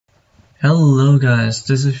Hello guys,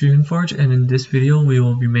 this is FusionForge, and in this video we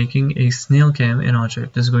will be making a snail cam in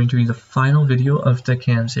Onshape. This is going to be the final video of the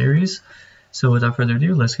cam series. So without further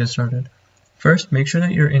ado, let's get started. First, make sure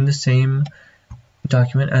that you're in the same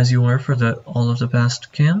document as you were for all of the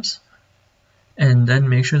past cams. And then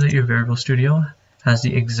make sure that your variable studio has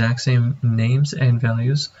the exact same names and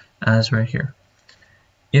values as right here.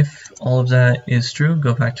 If all of that is true,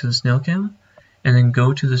 go back to the snail cam and then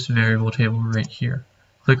go to this variable table right here.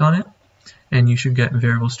 Click on it, and you should get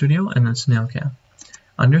variable studio and then snail cam.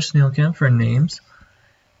 Under snail cam for names,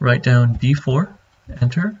 write down D4,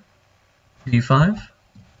 enter, D5,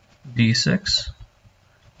 D6,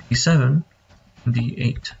 D7,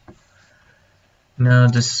 D8. Now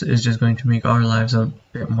this is just going to make our lives a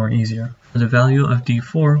bit more easier. For the value of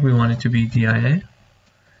D4, we want it to be DIA.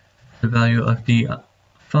 The value of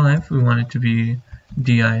D5, we want it to be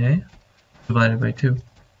DIA divided by 2.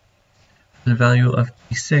 For the value of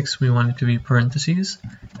D6, we want it to be parentheses,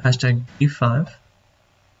 hashtag D5,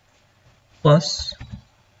 plus,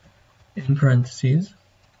 in parentheses,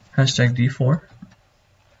 hashtag D4,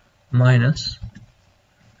 minus,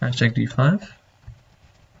 hashtag D5,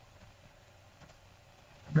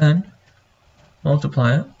 then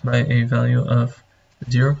multiply it by a value of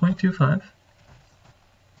 0.25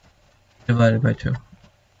 divided by 2.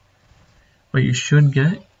 What you should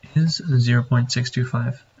get is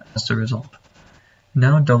 0.625 as the result.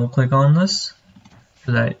 Now double click on this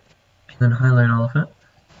for that, and then highlight all of it,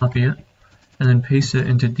 copy it, and then paste it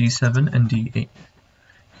into D7 and D8.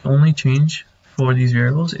 The only change for these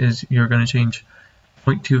variables is you're going to change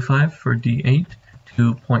 0.25 for D8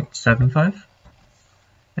 to 0.75,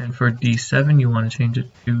 and for D7 you want to change it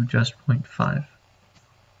to just 0.5.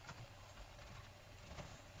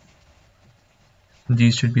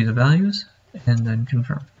 These should be the values, and then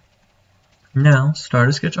confirm. Now, start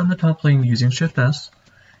a sketch on the top plane using Shift S.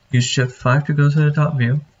 Use Shift 5 to go to the top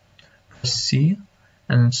view. Press C,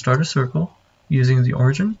 and then start a circle using the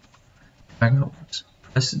origin. Drag outwards.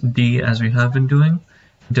 Press D as we have been doing.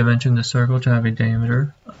 Dimension the circle to have a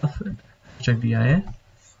diameter of hashtag DIA.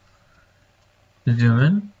 Zoom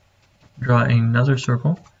in. Draw another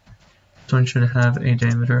circle. This one should have a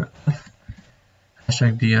diameter of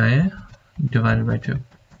hashtag DIA divided by 2.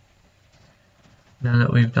 Now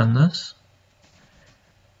that we've done this,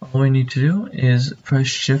 all we need to do is press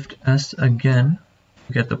Shift S again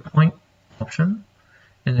to get the point option,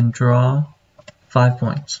 and then draw 5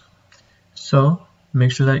 points. So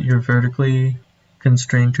make sure that you're vertically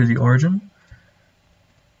constrained to the origin.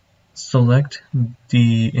 Select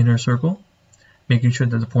the inner circle, making sure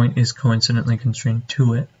that the point is coincidentally constrained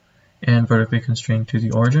to it and vertically constrained to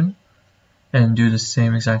the origin, and do the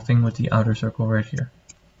same exact thing with the outer circle right here.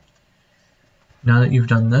 Now that you've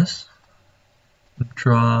done this,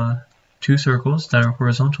 draw 2 circles that are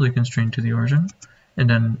horizontally constrained to the origin, and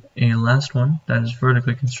then a last one that is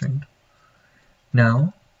vertically constrained.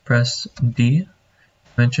 Now press D,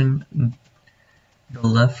 dimension the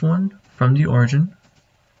left one from the origin.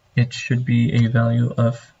 It should be a value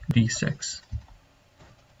of D6.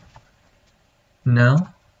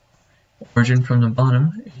 Now, origin from the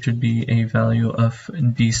bottom, it should be a value of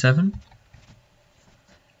D7.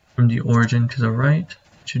 From the origin to the right,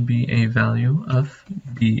 it should be a value of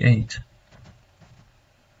D8.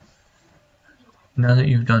 Now that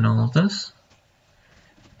you've done all of this,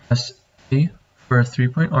 press A for a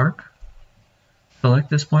 3-point arc. Select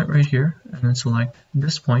this point right here, and then select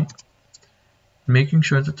this point, making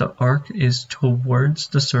sure that the arc is towards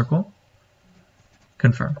the circle.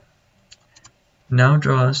 Confirm. Now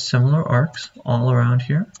draw similar arcs all around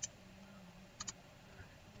here,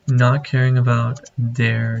 not caring about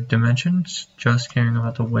their dimensions, just caring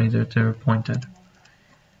about the way that they're pointed.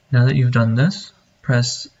 Now that you've done this,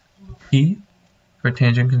 press P for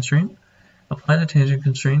tangent constraint. Apply the tangent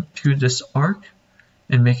constraint to this arc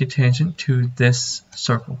and make it tangent to this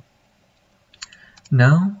circle.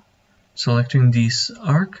 Now, selecting this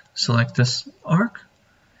arc, select this arc,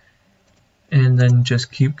 and then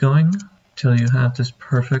just keep going till you have this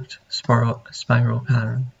perfect spiral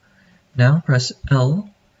pattern. Now press L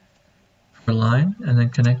for line, and then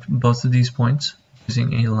connect both of these points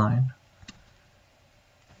using a line.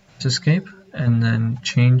 Press escape, and then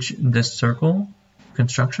change this circle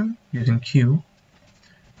construction using Q.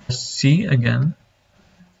 Press C again,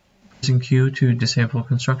 pressing Q to disable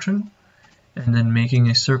construction, and then making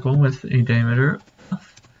a circle with a diameter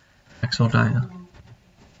of pixel dia.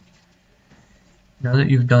 Now that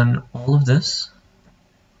you've done all of this,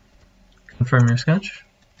 confirm your sketch.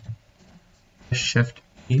 Press Shift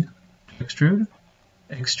E to extrude.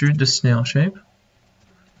 Extrude the snail shape.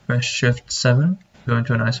 Press Shift 7 to go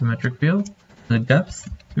into an isometric view. The depth,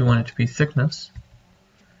 we want it to be thickness,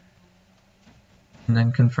 and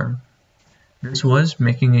then confirm. This was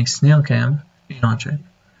making a snail cam in Onshape.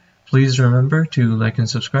 Please remember to like and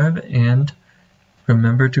subscribe, and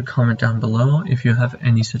remember to comment down below if you have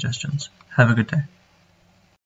any suggestions. Have a good day.